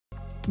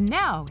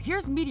Now,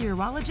 here's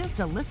meteorologist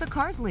Alyssa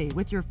Carsley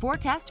with your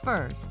forecast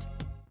first.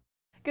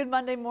 Good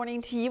Monday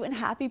morning to you and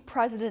happy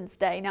President's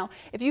Day. Now,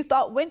 if you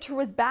thought winter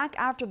was back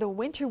after the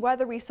winter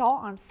weather we saw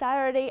on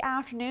Saturday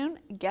afternoon,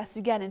 guess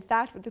again. In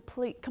fact, we're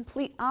the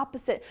complete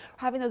opposite. We're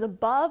having those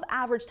above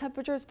average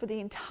temperatures for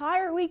the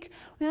entire week.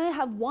 We only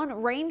have one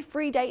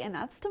rain-free day, and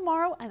that's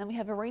tomorrow. And then we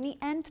have a rainy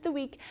end to the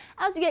week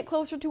as we get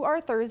closer to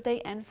our Thursday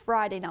and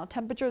Friday. Now,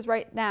 temperatures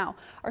right now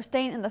are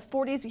staying in the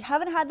 40s. We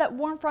haven't had that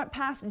warm front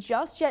pass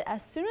just yet.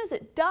 As soon as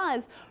it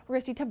does, we're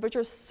going to see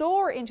temperatures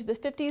soar into the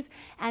 50s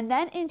and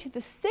then into the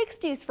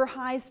 60s for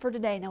highs for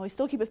today. Now we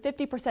still keep a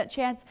 50%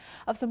 chance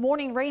of some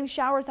morning rain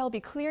showers that will be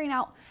clearing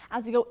out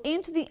as we go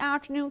into the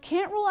afternoon.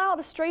 Can't rule out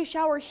a stray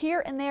shower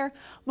here and there,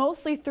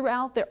 mostly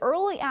throughout the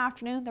early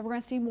afternoon. Then we're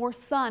going to see more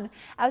sun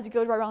as we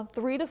go to around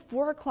 3 to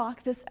 4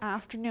 o'clock this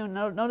afternoon.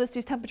 Notice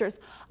these temperatures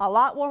a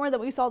lot warmer than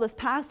we saw this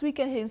past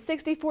weekend, hitting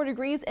 64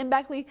 degrees in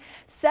Beckley,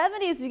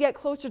 70s as you get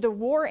closer to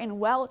Warr and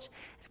Welch.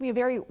 It's going to be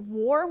a very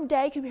warm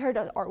day compared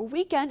to our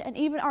weekend and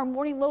even our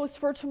morning lows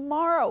for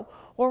tomorrow.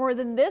 Warmer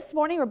than this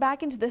morning. We're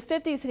back into the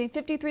 50s, hitting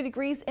 53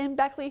 degrees in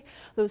Beckley.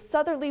 Those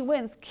southerly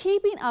winds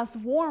keeping us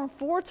warm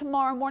for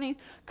tomorrow morning.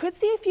 Could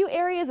see a few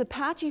areas of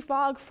patchy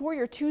fog for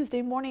your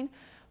Tuesday morning,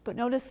 but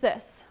notice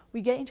this. We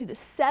get into the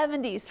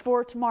 70s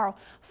for tomorrow.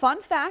 Fun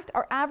fact,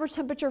 our average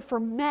temperature for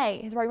May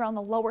is right around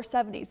the lower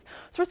 70s.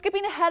 So we're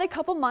skipping ahead a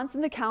couple months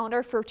in the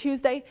calendar for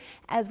Tuesday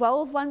as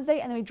well as Wednesday,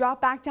 and then we drop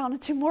back down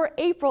into more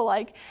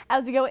April-like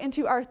as we go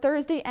into our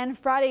Thursday and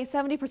Friday.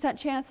 70%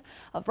 chance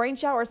of rain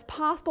showers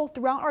possible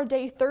throughout our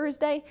day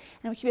Thursday,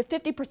 and we keep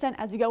it 50%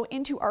 as we go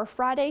into our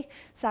Friday,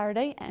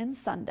 Saturday, and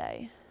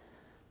Sunday.